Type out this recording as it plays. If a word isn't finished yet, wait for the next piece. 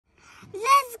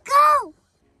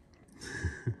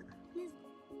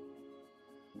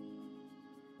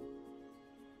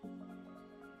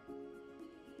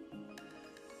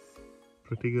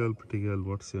Pretty girl,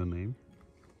 what's your name?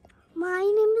 My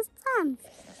name is Sam.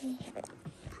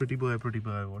 Pretty boy,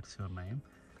 what's your name?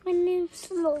 My name is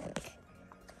Slok.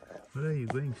 Where are you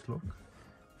going, Slok?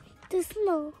 The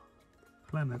snow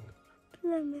Planet.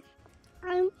 planet.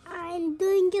 I'm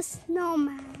doing a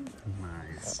snowman.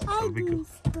 Nice. I'm doing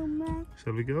snowman.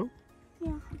 Shall we go?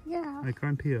 Yeah. I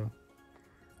can't hear.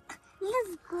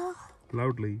 Let's go.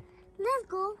 Loudly. Let's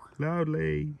go.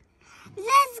 Loudly.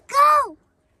 Let's go.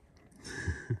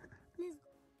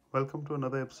 Welcome to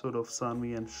another episode of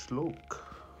Sanvi and Shlok.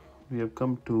 We have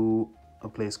come to a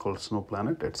place called Snow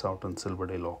Planet. It's out in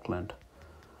Silverdale, Auckland.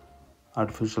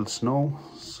 Artificial snow,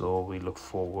 so we look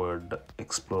forward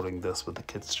exploring this with the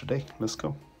kids today. Let's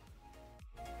go.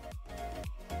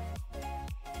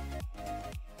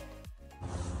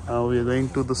 Now we are going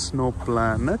to the Snow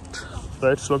Planet,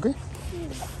 right, Shloki?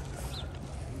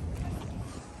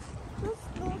 Let's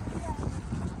go.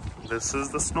 This is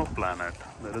the Snow Planet.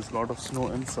 There is a lot of snow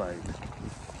inside.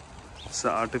 It's an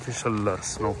artificial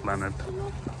snow planet,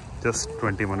 just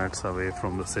 20 minutes away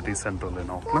from the city central in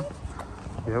Auckland.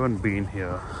 We haven't been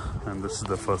here and this is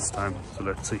the first time, so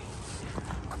let's see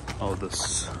how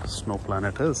this snow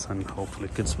planet is and hopefully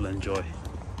kids will enjoy.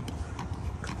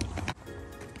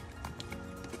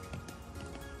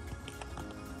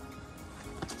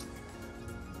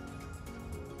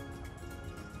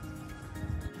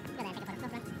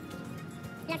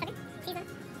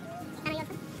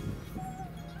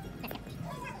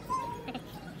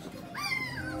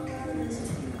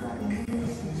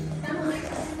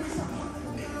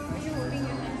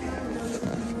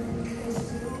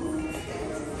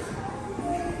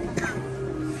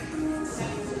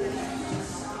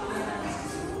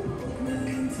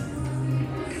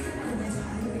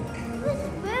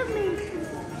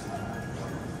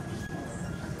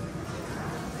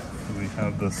 We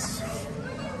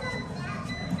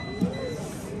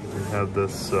have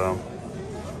this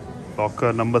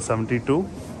locker number 72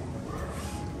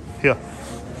 here,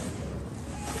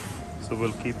 so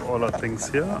we'll keep all our things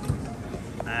here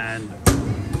and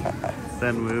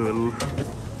then we will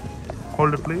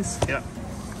hold it, please. Yeah,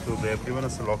 so they have given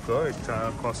us a locker. It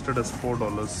costed us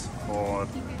 $4 for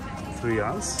 3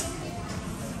 hours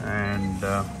and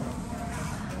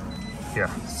yeah,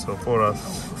 so $4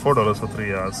 for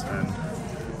 3 hours, and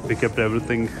we kept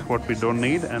everything what we don't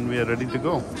need and we are ready to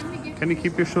go. Can you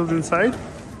keep your shoes inside?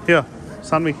 Here,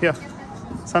 Sanvi, here.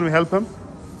 Sanvi, help him.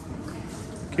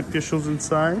 Keep your shoes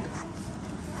inside.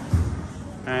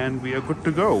 And we are good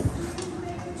to go.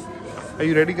 Are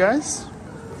you ready, guys?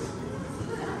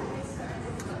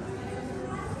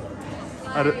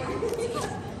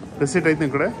 Receipt I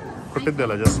think,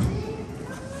 just.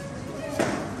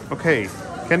 Okay,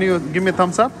 can you give me a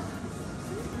thumbs up?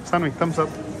 Sanvi, thumbs up.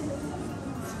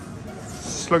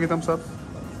 Slowly thumbs up.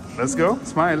 Let's go.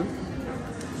 Smile.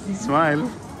 Smile.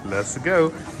 Let's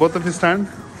go. Both of you stand.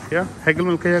 Yeah. Hegel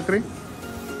milke yakri.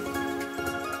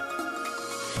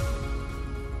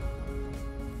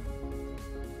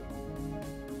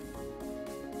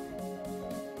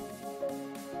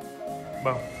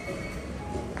 Bow.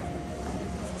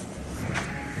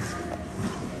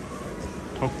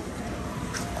 Oh.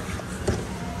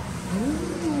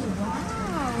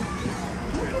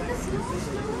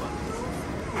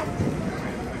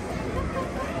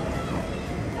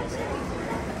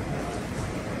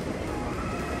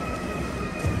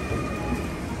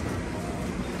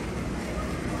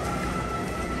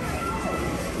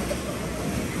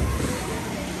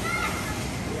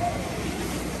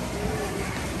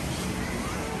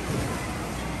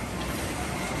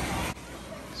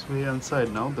 We are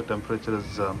inside now. The temperature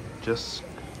is just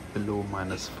below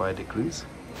 -5 degrees.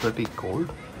 Pretty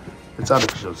cold. It's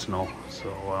artificial snow, so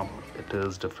it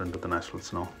is different to the natural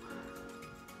snow.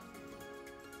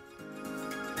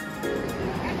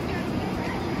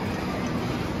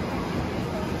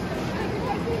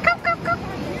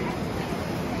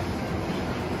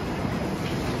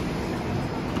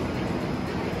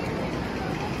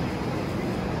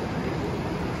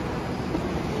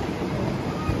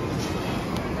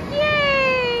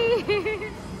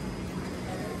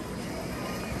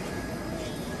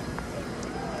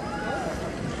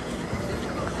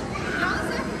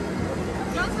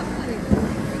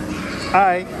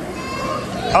 Hi.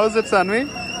 How's it, Sanvi?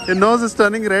 Your nose is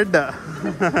turning red.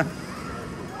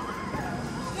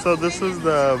 So this is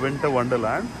the winter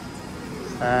wonderland,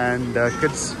 and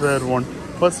kids were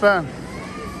What's that?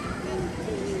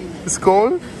 It's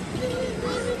cold.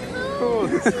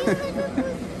 Cold.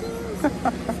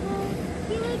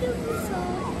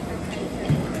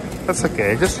 That's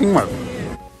okay. Just hang on.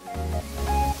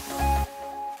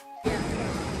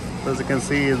 As you can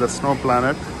see, the snow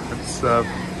planet. It's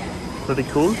pretty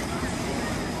cool.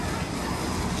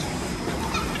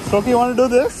 Toki, you want to do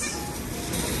this?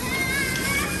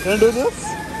 You want to do this?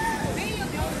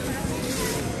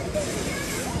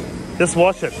 Just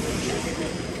watch it.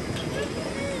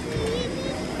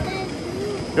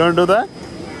 You want to do that?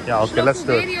 Yeah, okay, let's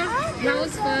do Wear it. your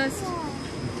blouse first.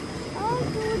 I'll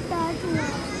do that one.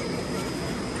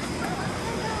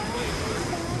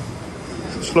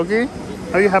 Shloki,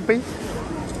 are you happy?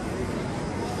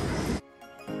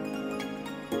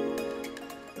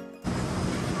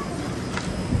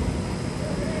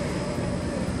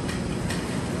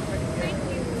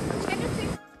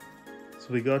 So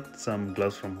we got some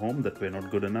gloves from home that were not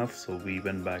good enough, so we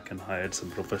went back and hired some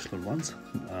professional ones.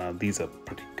 These are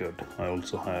pretty good. I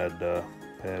also hired a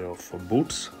pair of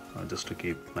boots just to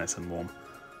keep nice and warm.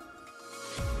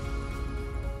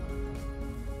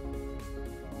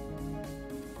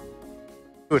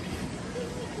 Good.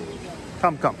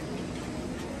 Come, come.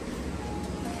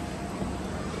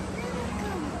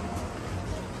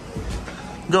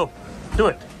 Go. Do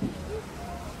it.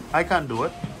 I can't do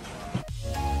it.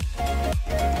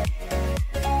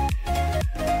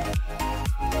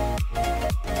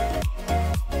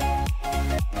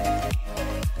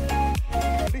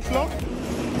 Pretty slow.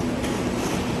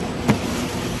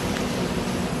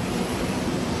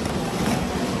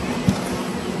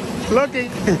 Lucky.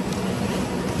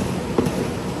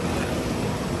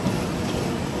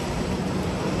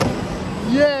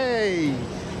 Yay!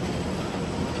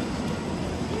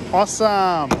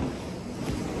 Awesome!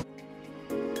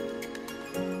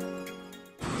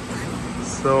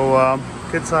 So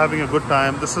kids are having a good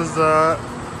time. This is the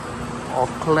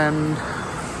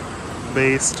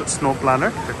Auckland-based snow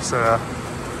planet. It's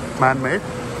man-made.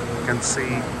 You can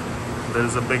see there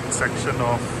is a big section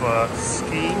of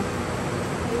skiing.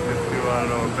 If you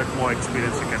are a bit more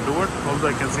experienced, you can do it. Also,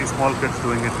 I can see small kids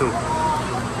doing it too.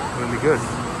 Really good.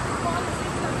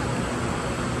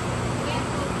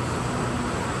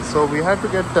 So we had to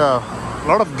get a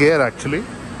lot of gear actually.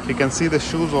 You can see the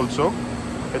shoes also.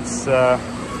 It's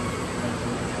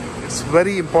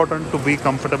very important to be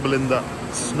comfortable in the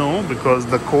snow because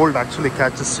the cold actually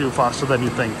catches you faster than you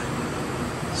think.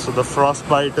 So the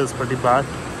frostbite is pretty bad.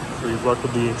 So you've got to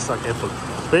be extra careful.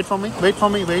 Wait for me, wait for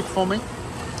me, wait for me.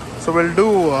 So we'll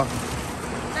do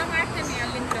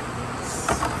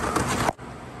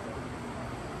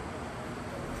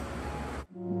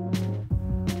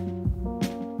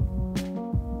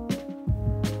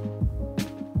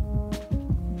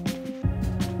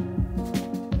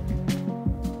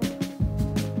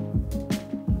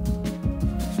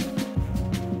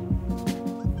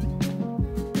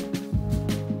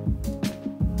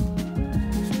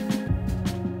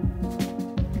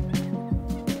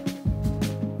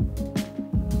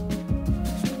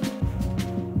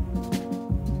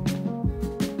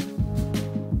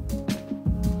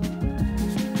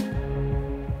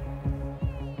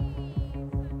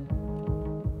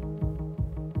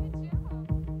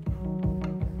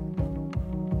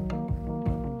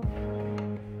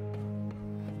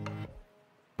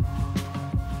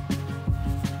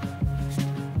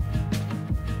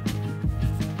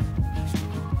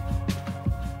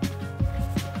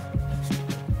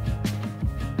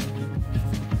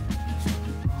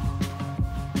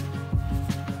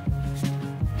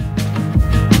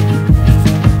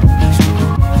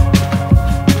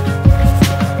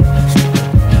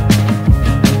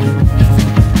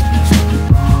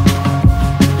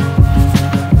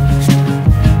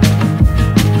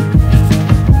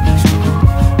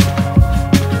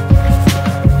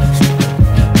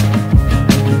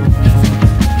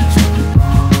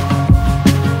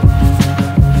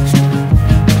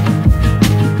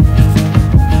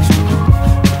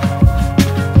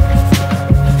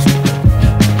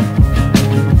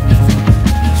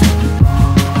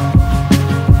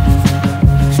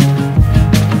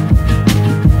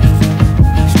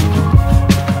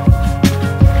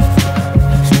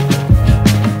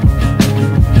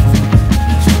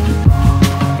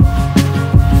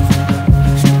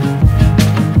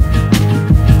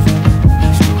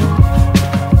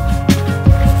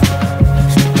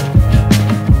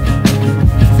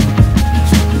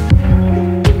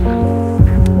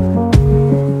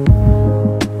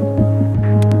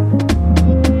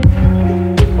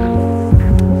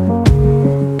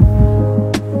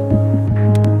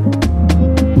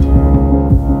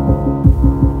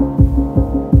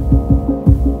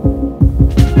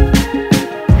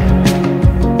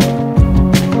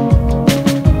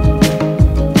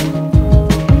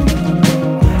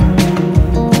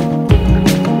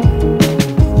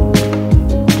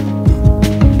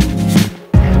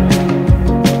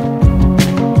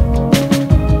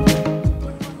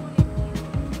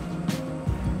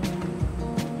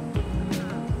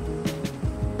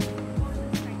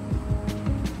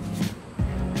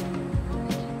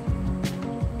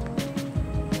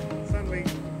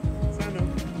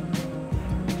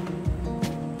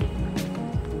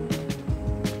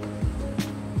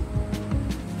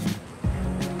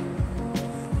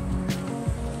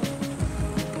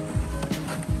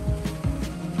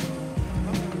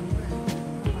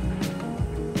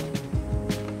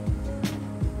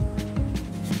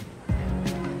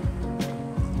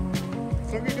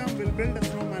Sloki, come, we'll build a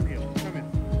snowman here. Come in.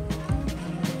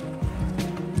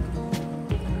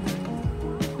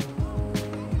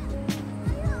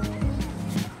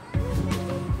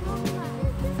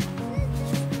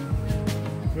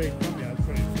 Wait, come here, I'll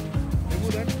show you.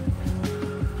 Remove that.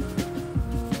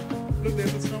 Look,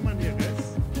 there's a snowman here,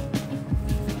 guys.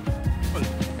 Pull.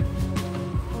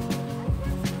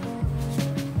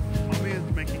 Mommy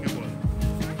is making a ball.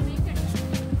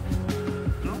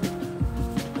 No?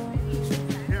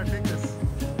 Here, take this.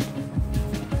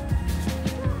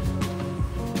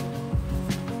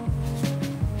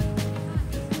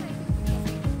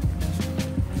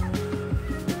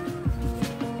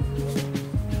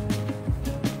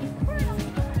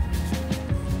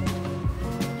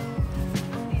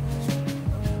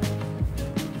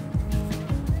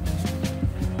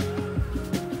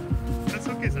 That's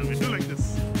okay, Sammy. Do like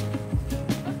this.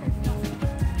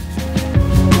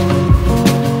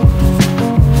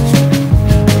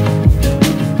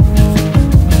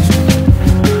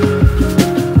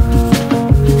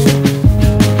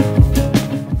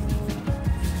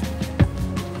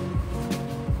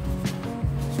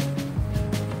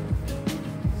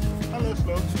 Hello,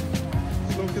 Slok.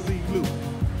 Slok is the igloo.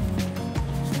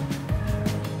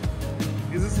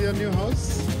 Is this your new house?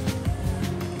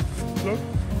 Slok?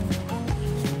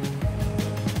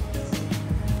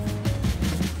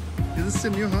 Is this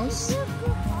your new house?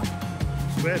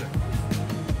 Where?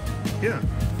 Here.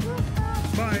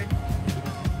 Bye.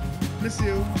 Miss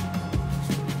you.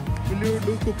 Will you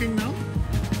do cooking now?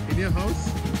 In your house?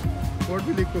 What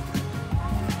will you cook?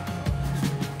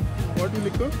 What will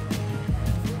you cook?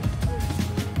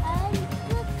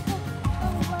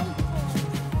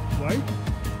 White?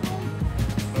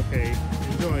 Okay,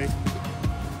 enjoy.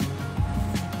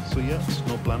 So yeah,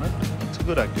 Snow Planet. It's a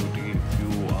good activity if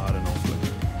you are in Auckland.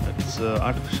 It's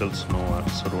artificial snow,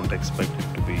 so don't expect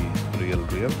it to be real.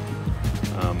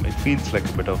 It feels like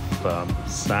a bit of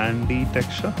sandy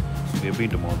texture. We have been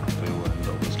to Mount Rupu and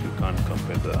obviously you can't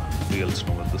compare the real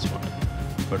snow with this one.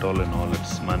 But all in all,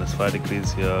 it's -5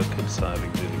 degrees here. Kids are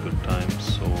having really good time,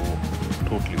 so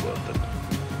totally worth it.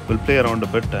 We'll play around a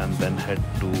bit and then head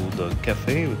to the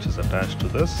cafe which is attached to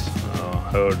this.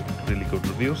 Heard really good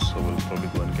reviews, so we'll probably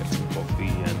go and get some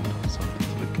coffee and something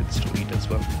for the kids to eat as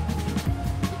well.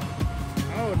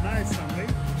 Oh, nice, Sammy.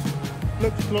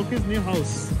 Look, Loki's new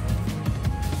house.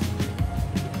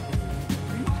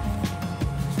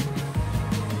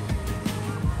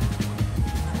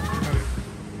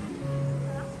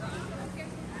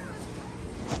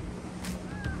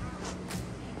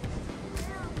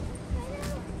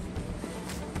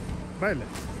 Baile.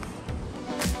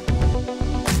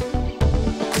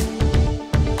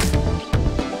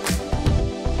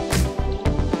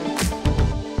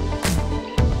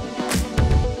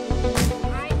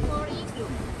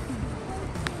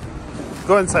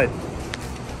 Go inside.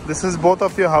 This is both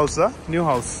of your house, huh? New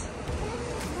house.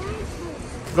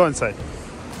 Go inside.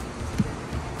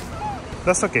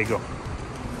 That's okay, go.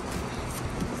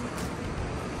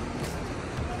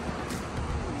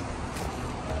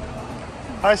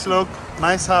 Hi Shlok,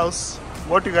 nice house.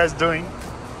 What you guys doing?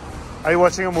 Are you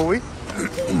watching a movie?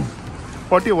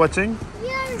 What are you watching?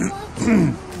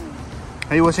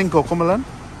 Are you watching Cocomelon?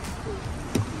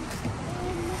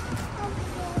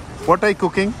 What are you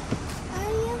cooking?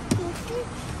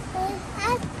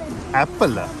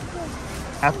 Apple.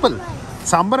 Apple.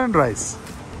 Sambar and rice.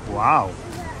 Wow.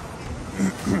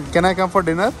 Can I come for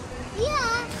dinner?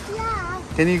 Yeah.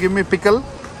 Can you give me pickle?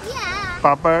 Yeah.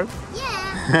 Papad?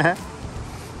 Yeah.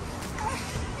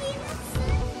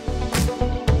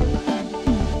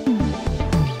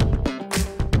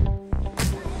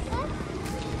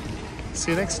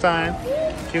 See you next time.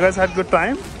 You guys had good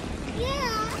time?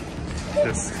 Yeah.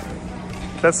 Yes.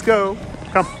 Let's go.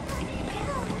 Come.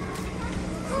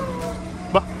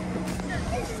 Bah.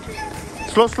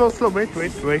 Slow.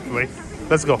 Wait.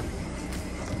 Let's go.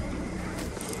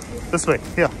 This way.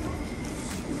 Here.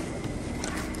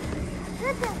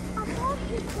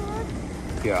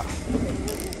 Yeah.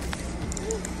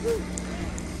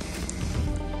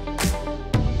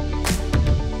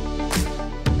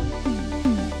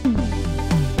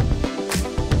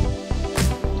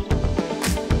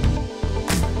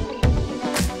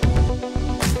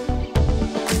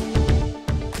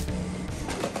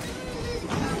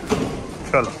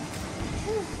 Chalo.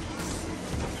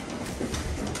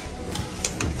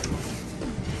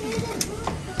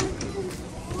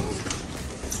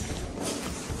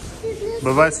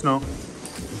 Bye-bye, Snow.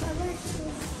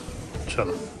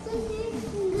 Chalo.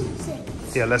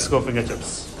 Yeah, let's go finger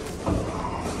chips.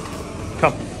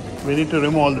 Come. We need to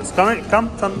remove all this. Come,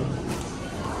 son.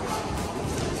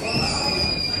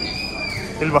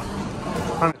 Ilva.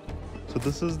 So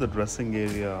this is the dressing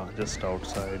area just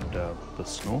outside the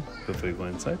snow before you go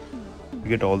inside. You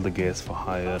get all the gears for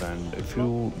hire, and if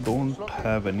you don't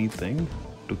have anything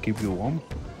to keep you warm,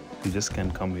 you just can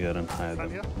come here and hire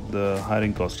them. The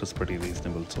hiring cost is pretty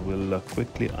reasonable. So we'll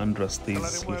quickly undress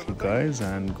these little guys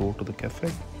and go to the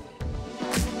cafe.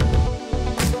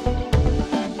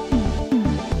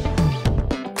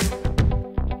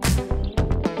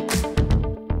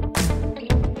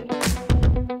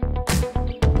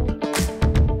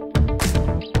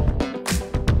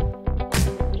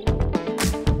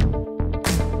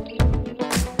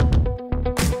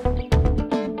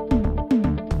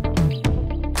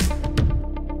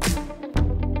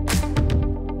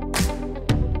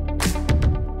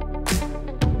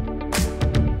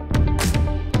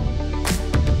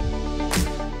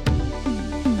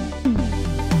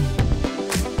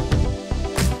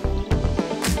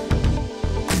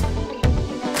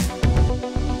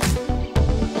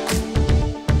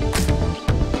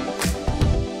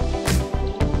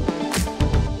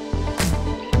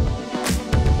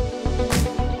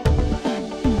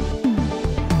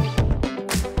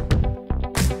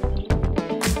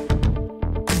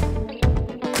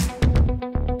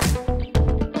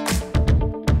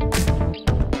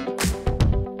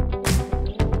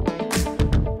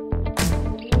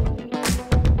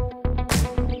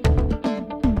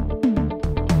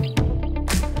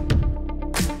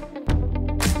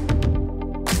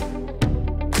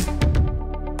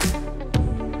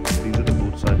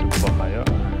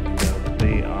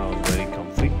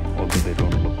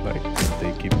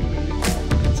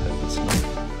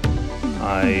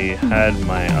 I had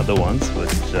my other ones,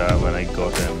 which when I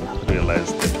got in,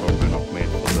 realized they're probably not made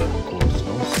for the cold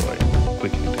snow, so I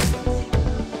quickly took them.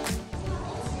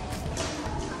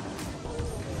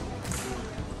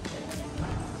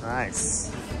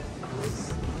 Nice.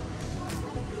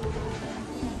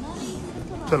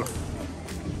 Chalo.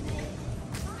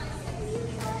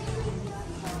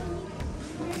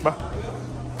 Bah.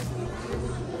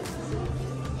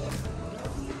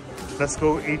 Let's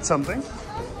go eat something.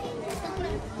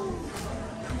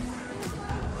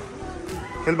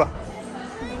 Hilba.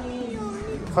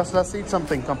 First, let's eat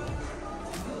something. Come.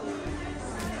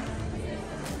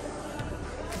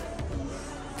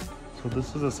 So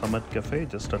this is a Summit Cafe,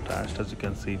 just attached, as you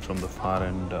can see from the far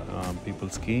end. People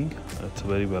skiing. It's a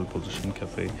very well positioned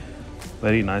cafe.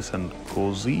 Very nice and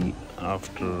cozy.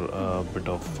 After a bit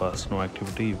of snow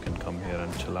activity, you can come here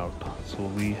and chill out. So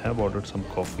we have ordered some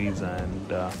coffees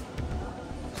and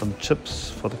some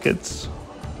chips for the kids.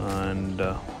 And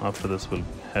after this, we'll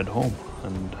head home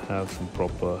and have some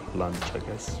proper lunch, I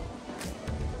guess.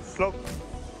 Slow.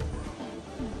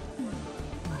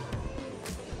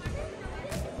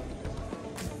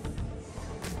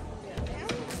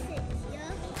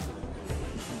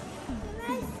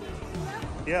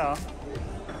 Yeah.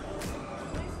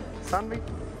 Sunny.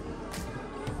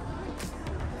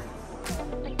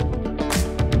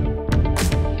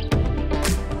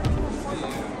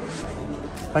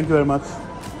 Thank you very much.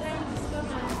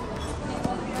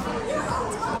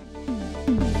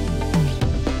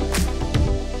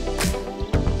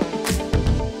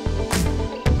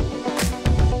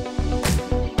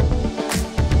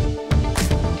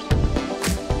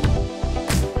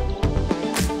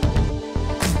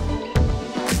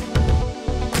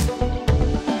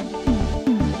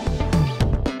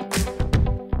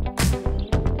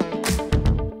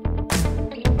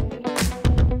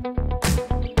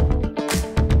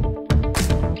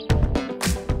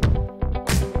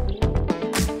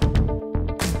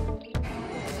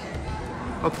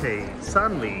 Okay,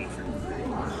 Sanvi.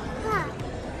 Hi.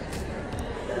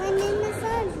 My name is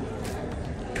Sanvi.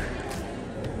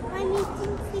 I'm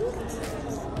eating things.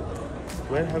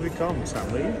 Where have you come,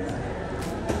 Sanvi?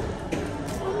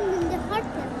 I'm in the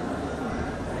hotel.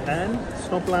 And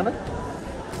Snow Planet?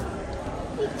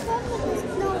 We covered the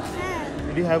snow and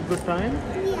Did you have a good time?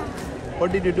 yeah.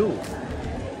 What did you do?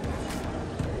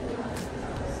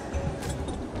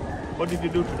 What did you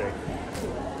do today?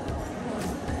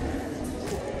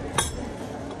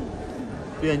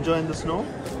 You enjoying the snow?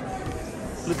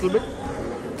 Little bit?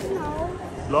 No.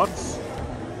 Lots?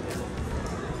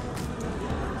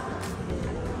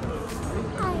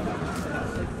 Hi.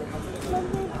 Let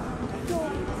me go.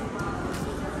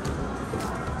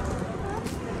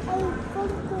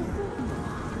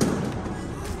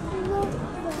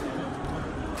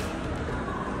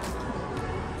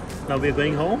 Now we are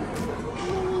going home.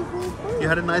 You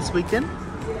had a nice weekend?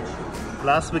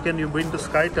 Last weekend you've been to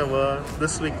Sky Tower.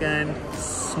 This weekend,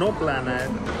 Snow Planet.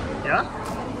 Yeah?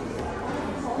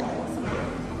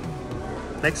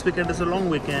 Next weekend is a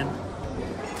long weekend.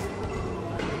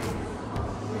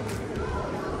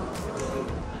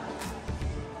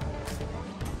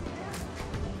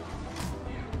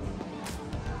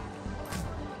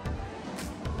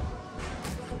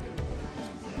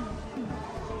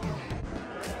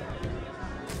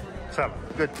 Chalo,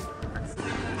 good.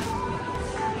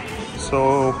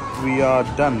 So we are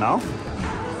done now.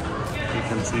 You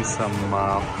can see some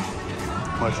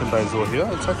merchandise over here.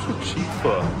 It's actually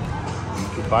cheaper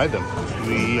to buy them.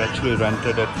 We actually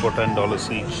rented it for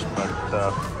 $10 each, but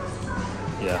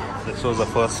yeah, this was the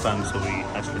first time, so we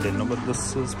actually didn't know. But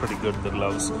this is pretty good. The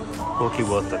gloves, totally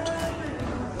worth it.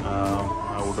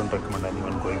 I wouldn't recommend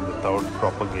anyone going without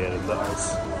proper gear in the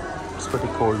house. It's pretty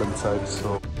cold inside,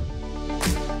 so.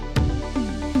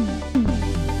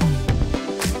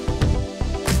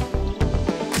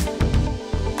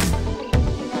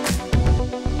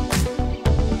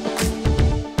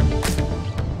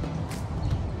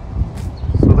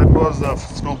 Was the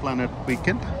Snow Planet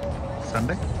weekend,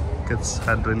 Sunday. Kids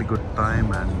had really good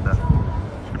time, and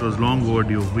it was long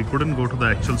overdue. We couldn't go to the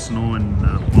actual snow in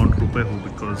Mount Rupehu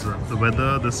because the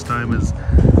weather this time is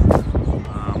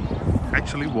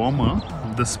actually warmer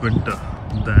this winter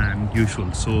than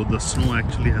usual. So the snow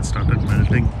actually has started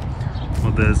melting.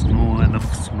 Or there's no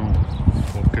enough snow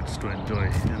for kids to enjoy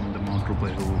in the Mount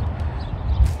Rupehu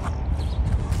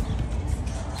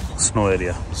snow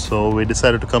area. So we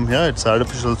decided to come here. It's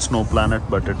artificial snow planet,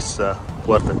 but it's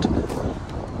worth it.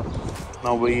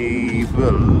 Now we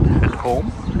will head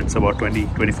home. It's about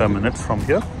 20-25 minutes from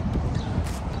here.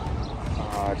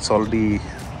 It's already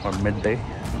on midday.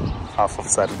 Half of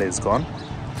Saturday is gone,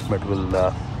 but we'll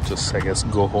just, I guess,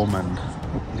 go home and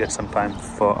get some time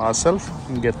for ourselves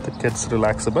and get the kids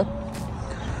relaxed a bit.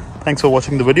 Thanks for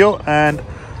watching the video and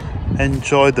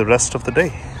enjoy the rest of the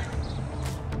day.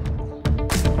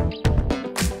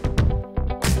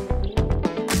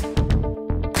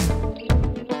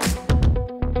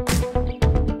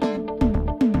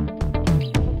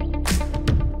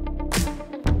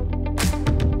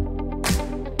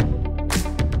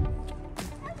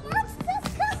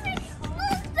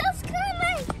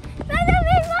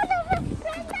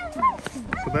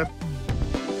 So that